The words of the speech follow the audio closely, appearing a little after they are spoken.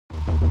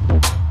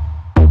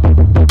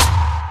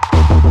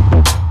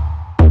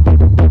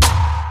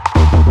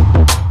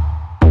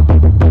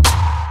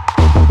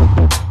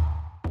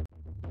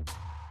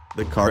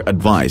The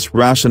CarAdvice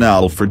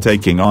rationale for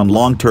taking on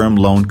long-term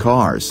loan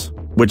cars,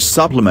 which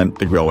supplement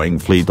the growing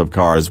fleet of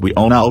cars we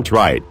own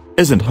outright,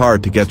 isn't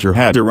hard to get your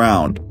head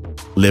around.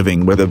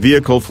 Living with a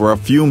vehicle for a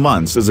few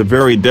months is a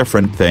very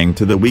different thing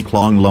to the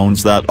week-long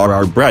loans that are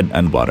our bread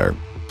and butter.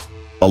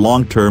 A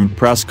long-term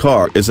press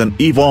car is an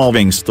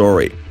evolving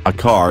story, a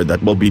car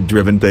that will be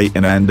driven day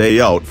in and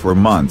day out for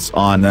months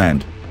on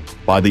end.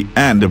 By the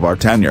end of our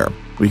tenure,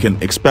 we can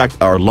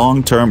expect our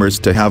long-termers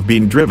to have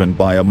been driven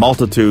by a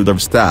multitude of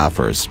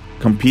staffers,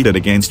 competed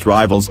against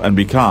rivals and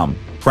become,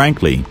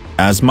 frankly,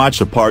 as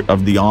much a part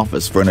of the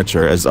office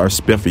furniture as our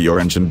spiffy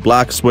orange and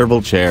black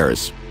swivel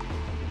chairs.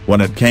 When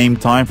it came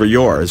time for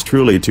yours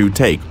truly to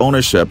take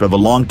ownership of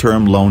a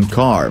long-term loan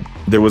car,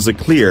 there was a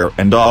clear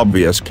and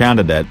obvious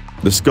candidate,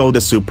 the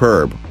Skoda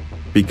Superb.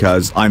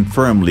 Because I'm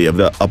firmly of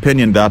the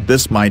opinion that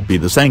this might be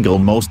the single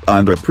most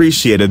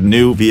underappreciated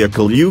new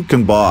vehicle you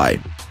can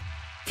buy.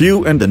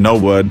 Few in the know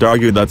would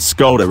argue that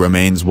Skoda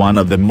remains one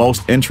of the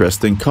most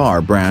interesting car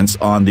brands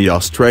on the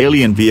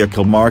Australian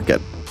vehicle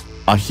market.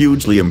 A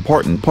hugely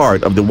important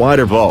part of the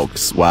wider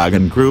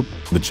Volkswagen Group,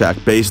 the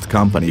Czech-based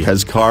company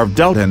has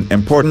carved out an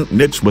important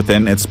niche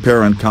within its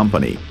parent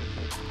company.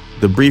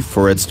 The brief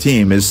for its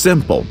team is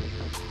simple.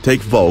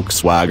 Take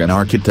Volkswagen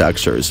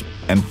architectures,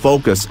 and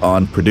focus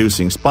on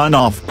producing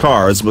spun-off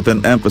cars with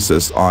an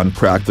emphasis on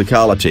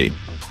practicality.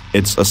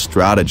 It's a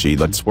strategy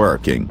that's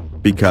working,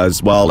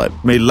 because while it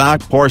may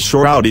lack Porsche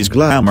or Audi's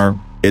glamour,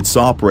 its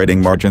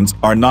operating margins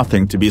are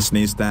nothing to be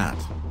sneezed at.